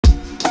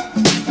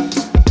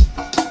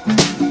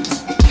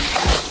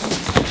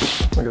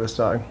at this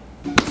dog.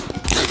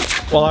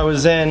 While I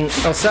was in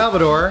El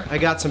Salvador, I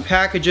got some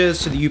packages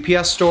to the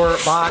UPS store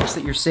box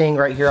that you're seeing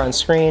right here on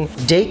screen.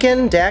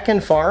 Dakin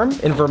Farm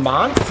in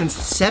Vermont since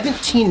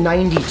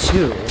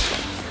 1792.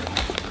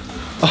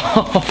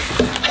 Oh.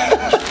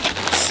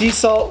 Sea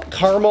salt,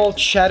 caramel,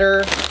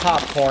 cheddar,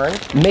 popcorn.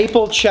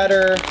 Maple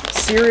cheddar,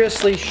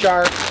 seriously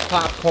sharp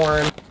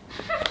popcorn.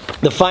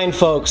 The fine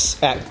folks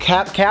at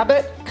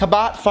Cabot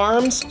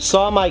Farms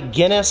saw my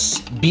Guinness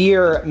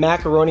beer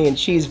macaroni and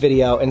cheese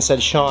video and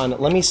said, Sean,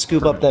 let me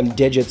scoop up them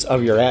digits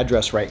of your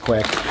address right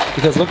quick.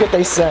 Because look what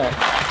they said.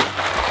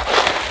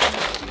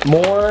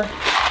 More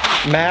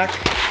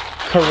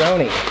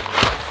macaroni.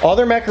 All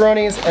their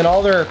macaronis and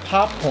all their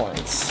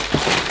popcorns.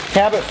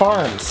 Cabot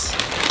Farms.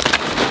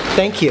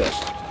 Thank you.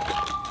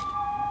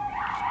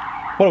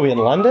 What are we in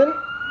London?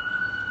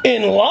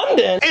 In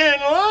London? In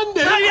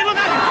London?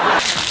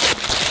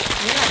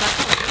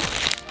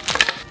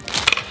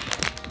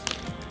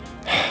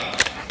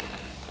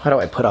 How do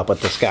I put up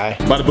with this guy?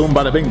 Bada boom,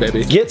 bada bing,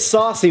 baby. Get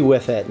saucy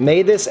with it.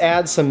 May this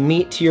add some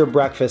meat to your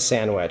breakfast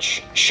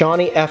sandwich.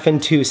 Shawnee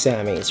effin' 2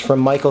 Sammys from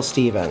Michael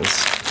Stevens.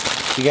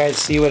 You guys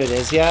see what it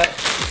is yet?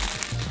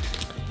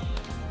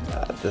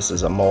 This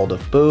is a mold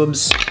of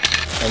boobs.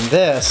 And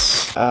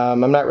this,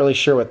 I'm not really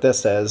sure what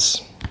this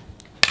is.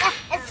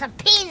 It's a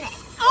penis.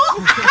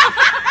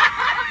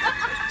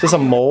 Is this a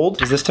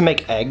mold? Is this to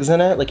make eggs in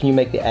it? Like, can you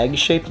make the egg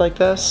shaped like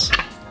this?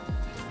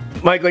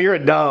 Michael, you're a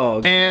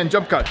dog. And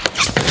jump cut.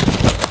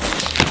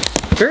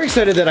 Very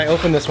excited that I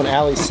opened this when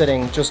Allie's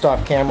sitting just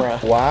off camera.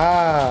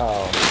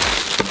 Wow.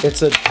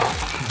 It's a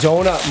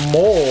donut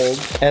mold.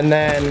 And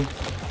then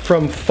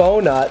from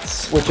Faux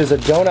Nuts, which is a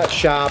donut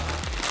shop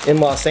in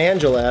Los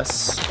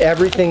Angeles,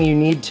 everything you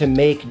need to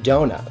make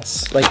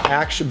donuts. Like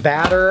actual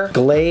batter,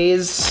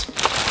 glaze,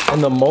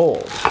 and the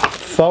mold.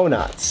 Faux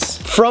Nuts.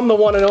 From the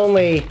one and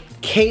only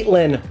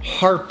Caitlin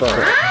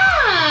Harper.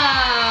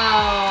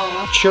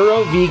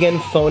 Churro vegan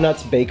faux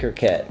nuts baker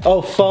kit.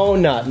 Oh, faux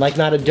nut, like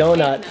not a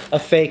donut, a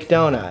fake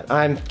donut.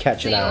 I'm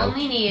catching on. So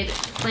you only need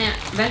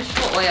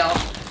vegetable oil,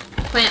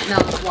 plant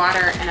milk,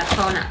 water, and a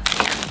faux nut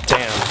skin.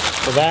 Damn.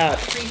 So that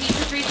Preheat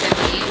to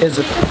 350. is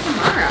a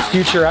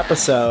future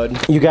episode.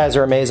 You guys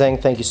are amazing.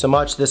 Thank you so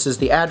much. This is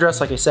the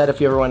address. Like I said, if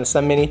you ever want to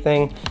send me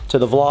anything to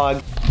the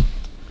vlog.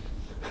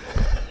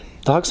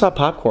 Dog saw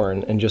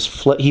popcorn and just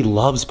he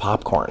loves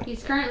popcorn.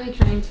 He's currently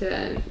trying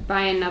to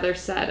buy another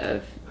set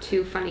of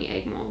 2 funny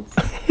egg molds.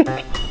 So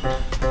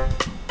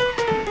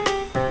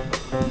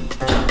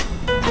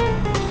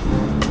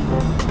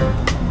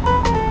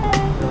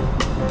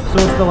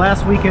it's the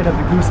last weekend of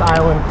the Goose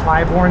Island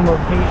Clybourn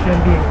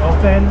location being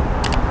open.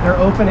 They're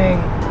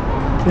opening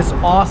this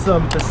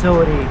awesome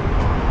facility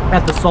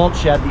at the salt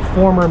shed, the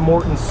former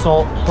Morton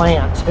salt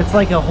plant. It's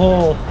like a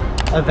whole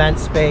event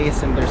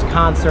space and there's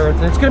concerts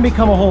and it's gonna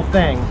become a whole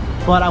thing.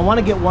 But I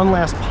wanna get one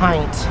last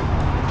pint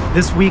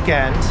this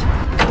weekend.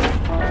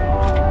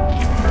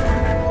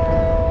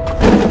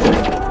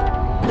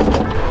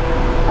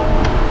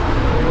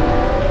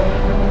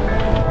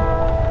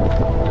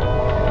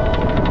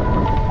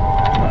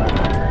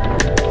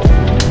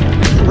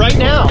 Right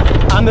now,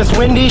 on this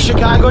windy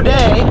Chicago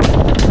day,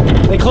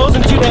 they close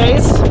in 2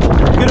 days.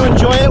 I'm gonna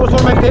enjoy it with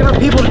one of my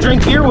favorite people to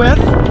drink beer with,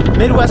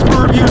 Midwest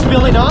Brew Review's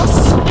Billy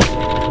Nauss.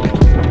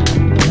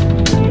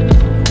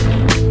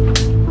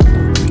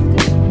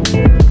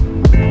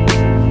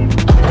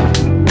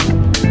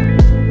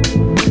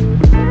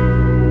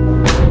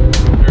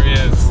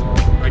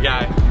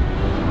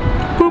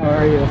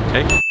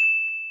 Hey.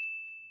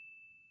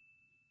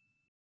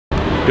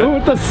 Go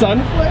with the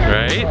sun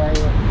flare. Right?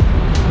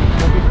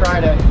 Happy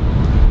Friday.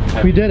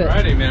 We did it.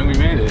 Friday, man, we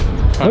made it.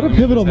 What a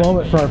pivotal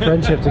moment for our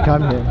friendship to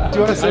come here. Do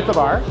you want to sit at the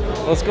bar?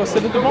 Let's go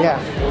sit at the bar. Yeah.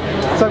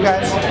 What's up,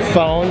 guys?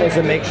 Phone is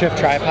a makeshift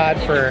tripod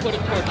for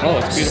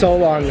so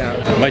long now.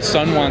 My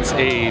son wants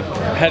a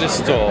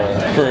pedestal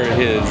for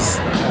his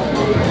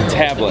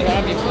tablet.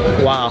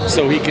 Wow.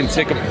 So he can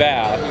take a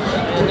bath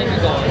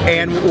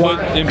and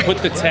put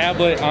the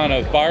tablet on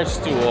a bar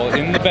stool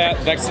in the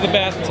bath next to the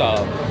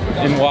bathtub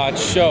and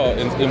watch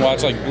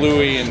like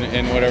Bluey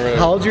and whatever.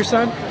 How old's your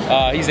son?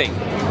 He's 8.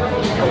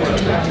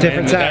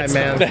 Different time,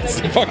 man. That's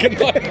the fucking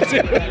life,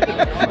 dude.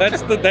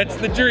 That's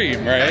the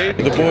dream, right?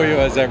 The boy who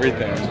has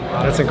everything.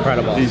 That's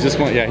incredible.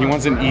 He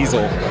wants an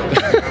easel.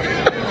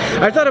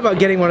 I thought about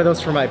getting one of those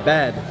for my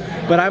bed,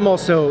 but I'm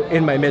also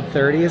in my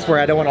mid-30s where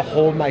I don't want to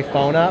hold my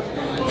phone up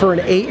for an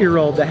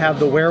 8-year-old to have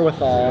the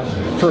wherewithal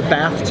for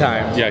bath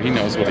time. Yeah, he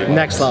knows what he wants.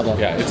 Next level.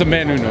 Yeah, it's a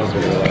man who knows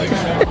what he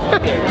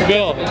likes.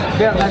 Bill.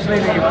 Yeah, nice to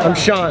meet you. I'm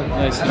Sean.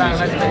 Nice to meet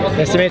you.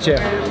 Nice to meet you.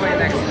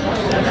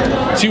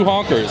 2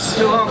 honkers.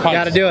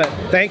 Gotta do it.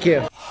 Thank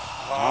you.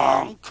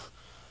 Honk.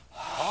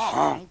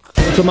 Honk.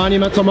 It's a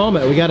monumental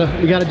moment. We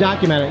gotta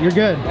document it. You're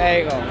good.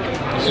 There you go.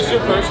 Is this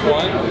your first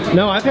one?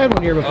 No, I've had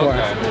one here before.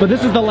 Okay. But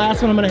this is the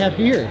last one I'm gonna have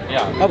here.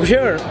 Yeah. Oh,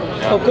 sure.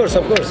 Yeah. Of course,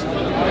 of course.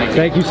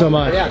 Thank you so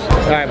much. Yeah.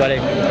 All right, buddy.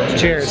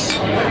 Cheers.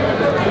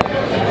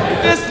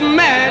 This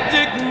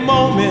magic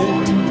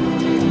moment.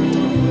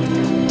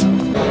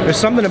 There's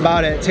something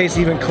about it. It tastes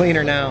even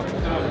cleaner now.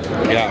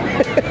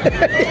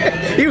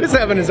 Yeah. He was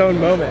having his own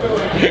moment.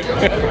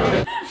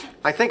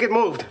 I think it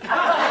moved.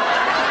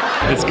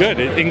 It's good.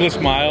 English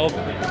mild.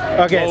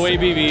 Okay. Low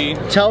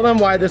ABV. Tell them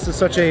why this is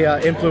such a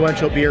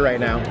influential beer right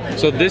now.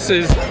 So this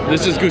is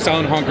Goose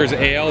Island Honker's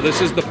Ale. This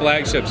is the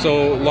flagship.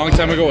 So a long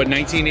time ago in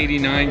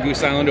 1989,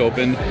 Goose Island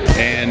opened,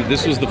 and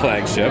this was the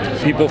flagship.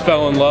 People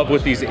fell in love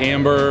with these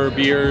amber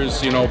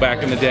beers, you know,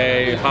 back in the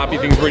day. Hoppy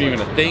things weren't even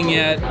a thing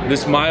yet.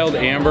 This mild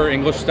amber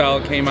English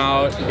style came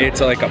out. It's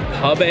like a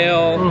pub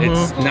ale.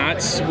 It's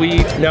not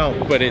sweet. No.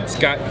 But it's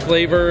got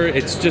flavor.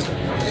 It's just,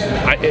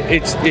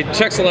 it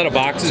checks a lot of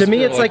boxes. To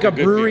me, it's like a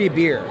brewery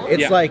beer.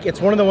 It's Yeah. like,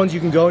 it's one of the ones you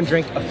can go and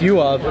drink a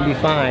few of and be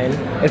fine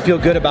and feel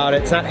good about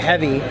it. It's not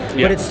heavy,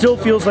 Yeah. but it still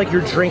feels like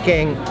you're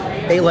drinking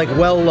a like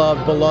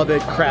well-loved,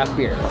 beloved craft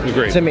beer.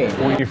 Agreed. To me.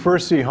 When you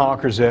first see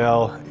Honker's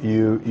Ale,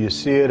 you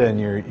see it and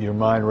your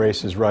mind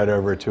races right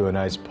over to a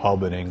nice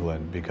pub in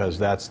England because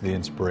that's the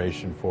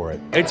inspiration for it.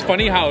 It's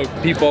funny how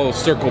people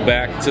circle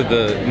back to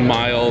the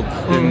mild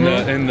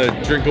and the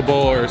drinkable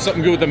or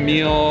something good with a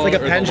meal. It's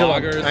like a or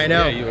pendulum. the lagers. I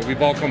know. Yeah,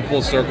 we've all come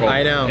full circle.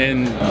 I know.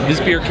 And this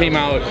beer came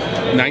out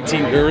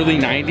early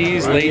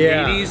 90s, late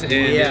Yeah. 80s, and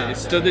Yeah. it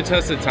stood the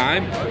test of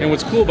time. And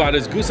what's cool about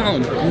it is Goose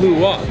Island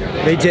blew up.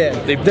 They did.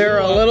 They blew They're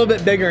a up. little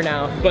bit bigger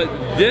now. But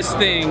this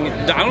thing,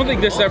 I don't think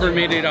this ever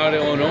made it out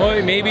of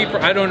Illinois. Maybe,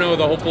 I don't know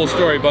the whole full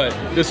story, but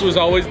this was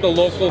always the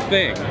local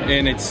thing.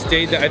 And it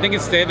stayed, I think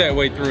it stayed that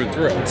way through and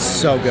through.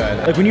 So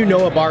good. Like when you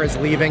know a bar is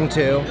leaving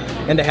too,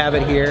 and to have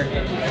it here,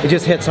 it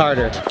just hits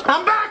harder.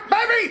 I'm back,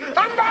 baby!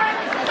 I'm back!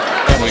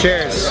 Oh my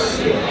Cheers.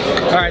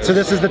 All right, so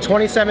this is the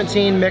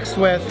 2017 mixed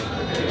with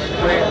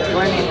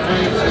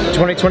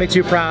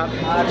 2022 prop.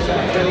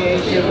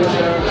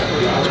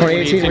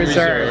 2018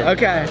 reserve.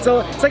 Okay, so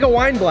it's like a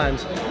wine blend.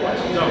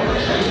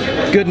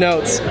 Good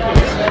notes.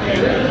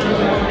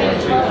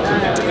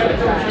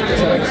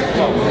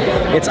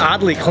 It's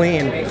oddly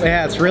clean.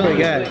 Yeah, it's really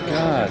good.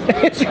 God.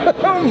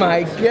 Oh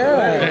my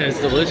god. It's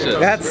delicious.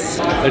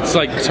 It's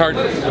like tart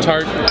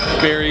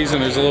berries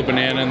and there's a little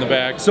banana in the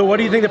back. So what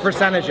do you think the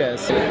percentage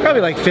is?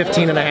 Probably like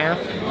 15 and a half.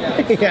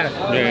 Yeah.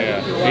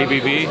 Yeah.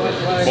 ABV.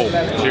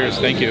 Oh, cheers.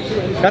 Thank you.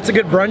 That's a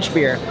good brunch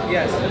beer.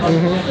 Yes.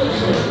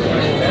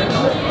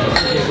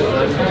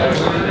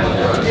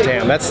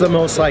 Damn, that's the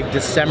most like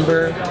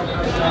December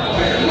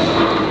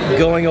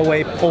going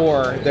away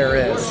pour there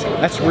is.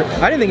 I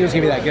didn't think it was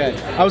gonna be that good.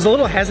 I was a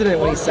little hesitant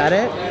when he said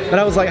it, but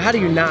I was like, how do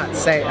you not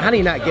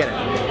get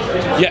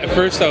it? Yeah, at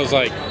first I was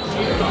like,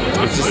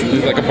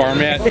 it's like a bar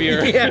mat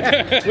beer.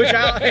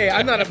 Yeah, hey,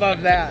 I'm not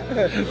above that.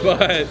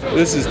 But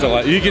this is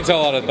delightful. You can tell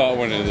a lot of thought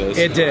went into this.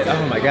 It did.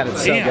 Oh my god,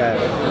 it's so good.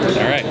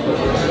 All right.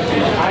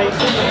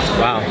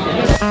 Wow.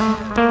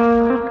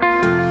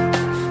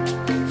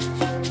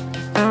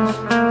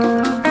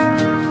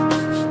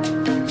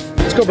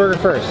 Let's go burger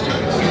first.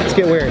 Let's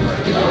get weird.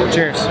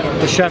 Cheers.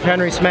 The Chef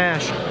Henry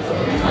Smash.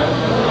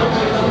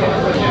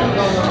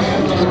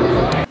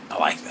 I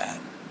like that.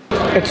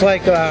 It's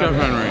like Chef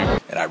Henry.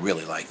 And I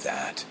really like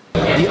that.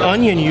 the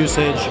onion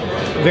usage,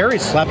 very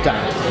slept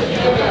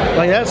on.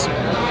 Like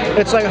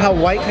it's like how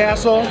White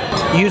Castle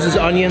uses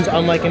onions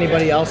unlike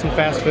anybody else in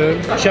fast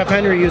food. Chef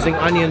Henry using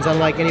onions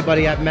unlike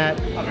anybody I've met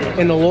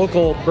in the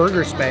local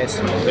burger space.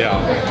 Yeah.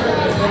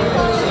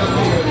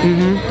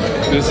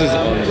 This is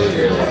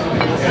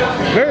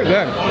very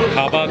good.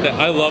 How about that?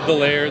 I love the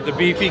layer, the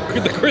beefy,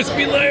 the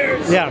crispy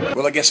layers. Yeah.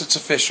 Well, I guess it's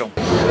official.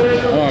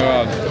 Oh my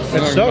god.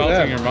 It's so melting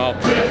good. in your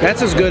mouth.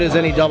 That's as good as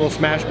any double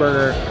smash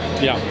burger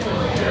Yeah.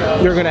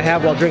 you're gonna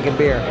have while drinking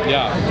beer.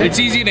 Yeah. It's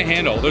easy to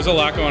handle. There's a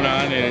lot going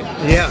on and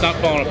it's not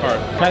falling apart.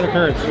 Try the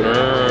curds.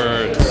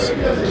 Curds.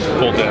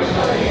 Pulled in.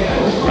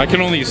 I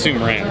can only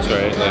assume ranch,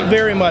 right? Like,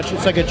 Very much.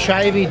 It's like a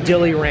chivy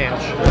dilly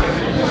ranch.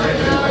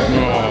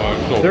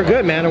 cool. They're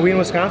good, man. Are we in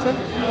Wisconsin?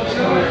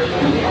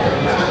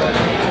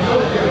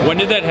 When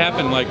did that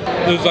happen? Like,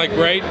 it was like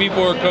right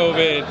before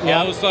COVID. Yeah.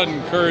 All of a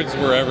sudden, curds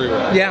were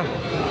everywhere. Yeah,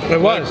 it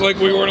was. Like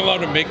we weren't allowed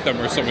to make them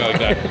or something like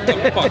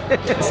that. What the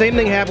fuck? Same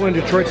thing happened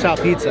with Detroit style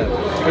pizza.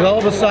 Like all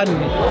of a sudden,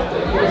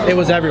 it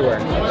was everywhere.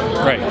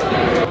 Right.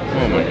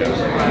 Oh my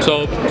god.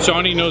 So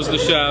Shawnee knows the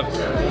chef.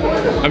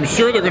 I'm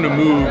sure they're gonna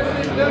move.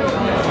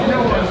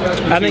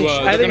 I think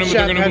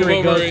Chef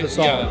Henry goes to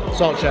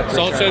Salt Chef. for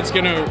Salt sure. Chef's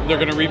they're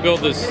gonna rebuild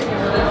this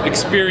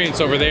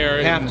experience over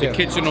there, Have and to. the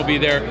kitchen will be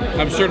there.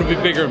 I'm sure it'll be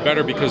bigger and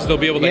better because they'll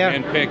be able to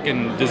handpick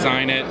and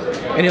design it.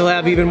 And he'll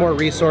have even more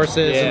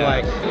resources and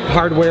like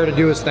hardware to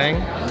do his thing.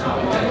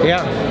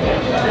 Yeah.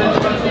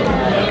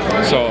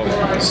 So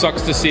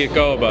sucks to see it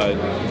go, but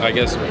I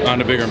guess on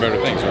to bigger and better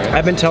things, right?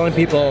 I've been telling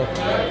people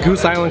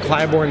Goose Island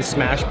Clybourn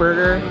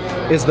Smashburger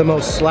is the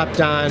most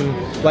slept on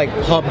like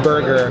pub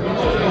burger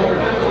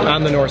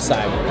on the north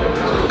side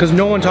because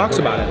no one talks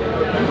about it.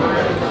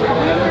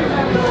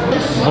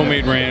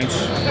 Homemade ranch.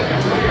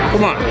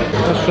 Come on.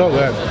 That's so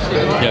good.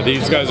 Yeah,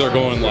 these guys are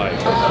going like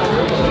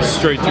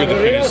straight through the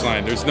finish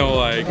line. There's no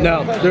like...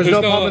 No, there's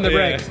no pump in the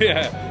brakes.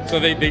 Yeah. So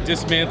they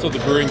dismantled the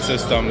brewing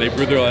system. They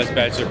brewed their last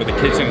batch, but the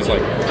kitchen is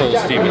like full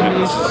steam ahead.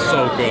 This is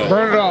so good.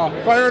 Burn it all.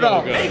 Fire it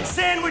all. Make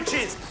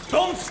sandwiches.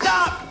 Don't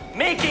stop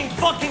making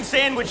fucking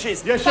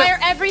sandwiches. Yes, Fire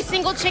every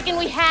single chicken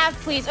we have,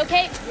 please,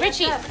 okay?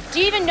 Richie, do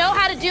you even know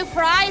how to do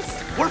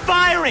fries? We're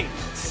firing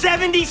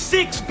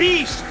 76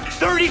 beefs,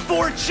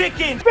 34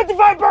 chicken.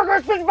 55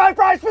 burgers, 55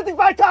 fries,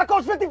 55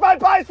 tacos, 55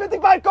 pies,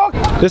 55 cokes.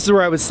 This is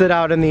where I would sit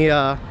out in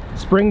the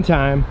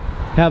springtime,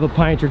 have a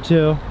pint or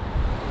two.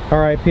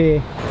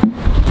 R.I.P.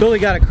 Billy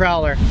got a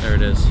crowler. There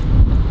it is.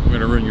 I'm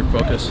gonna ruin your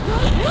focus.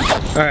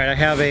 All right, I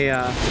have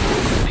a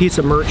piece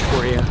of merch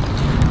for you.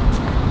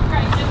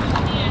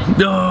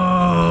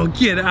 No,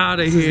 get out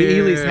of here. This is the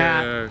Ely's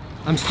hat.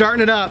 I'm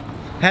starting it up.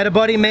 Had a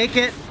buddy make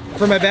it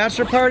for my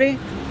bachelor party.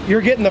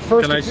 You're getting the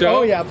first. Can I show?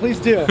 Oh yeah, please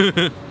do.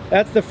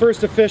 That's the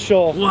first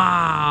official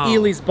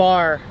Ely's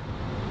bar.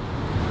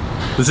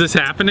 Is this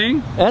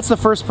happening? That's the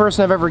first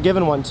person I've ever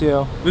given one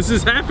to. This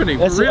is happening,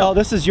 for real. Oh,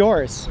 this is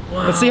yours.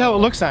 Wow. Let's see how it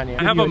looks on you.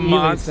 I have a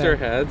monster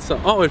head,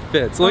 so it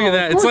fits. Look at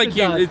that. It's like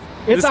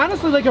it's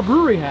honestly like a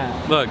brewery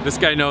hat. Look, this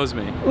guy knows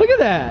me. Look at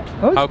that.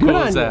 Oh, how cool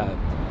is that?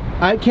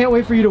 I can't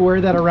wait for you to wear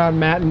that around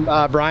Matt and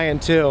Brian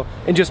too,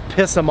 and just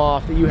piss them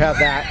off that you have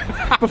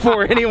that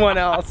before anyone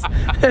else.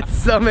 It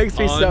so makes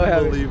me so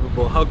happy.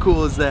 Unbelievable. How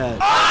cool is that?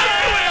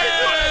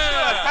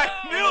 I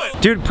knew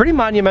it. Dude, pretty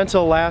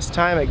monumental last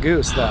time at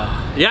Goose though.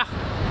 Yeah.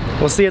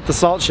 We'll see you at the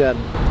Salt Shed.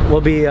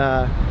 We'll be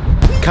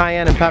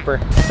cayenne and pepper.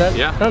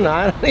 Yeah. I don't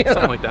know.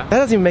 Something like that. That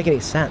doesn't even make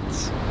any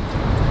sense.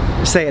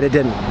 Say it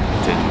didn't.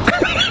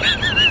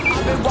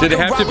 Did it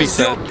have to be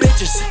said?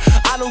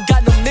 I don't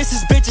got no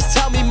misses, bitches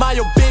tell me my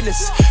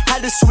business.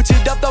 Had to switch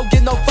it up, don't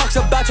give no fucks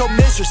about your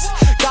mistress.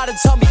 Gotta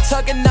tell me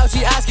tugging, now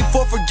she asking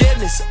for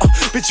forgiveness.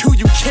 Bitch, who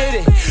you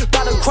kidding?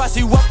 About to cross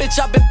you up, bitch,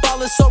 I've been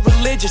ballin' so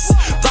religious.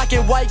 Black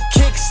and white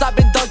kicks, I've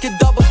been dunking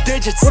double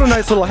digits. What a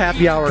nice little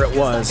happy hour it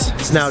was.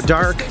 It's now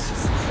dark,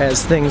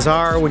 as things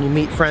are when you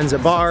meet friends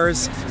at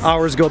bars.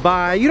 Hours go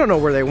by, you don't know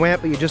where they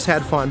went, but you just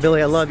had fun.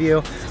 Billy, I love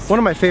you. One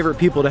of my favorite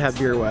people to have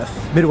beer with.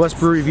 Midwest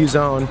Brew Review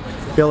Zone,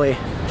 Billy.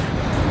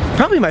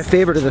 Probably my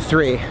favorite of the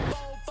three.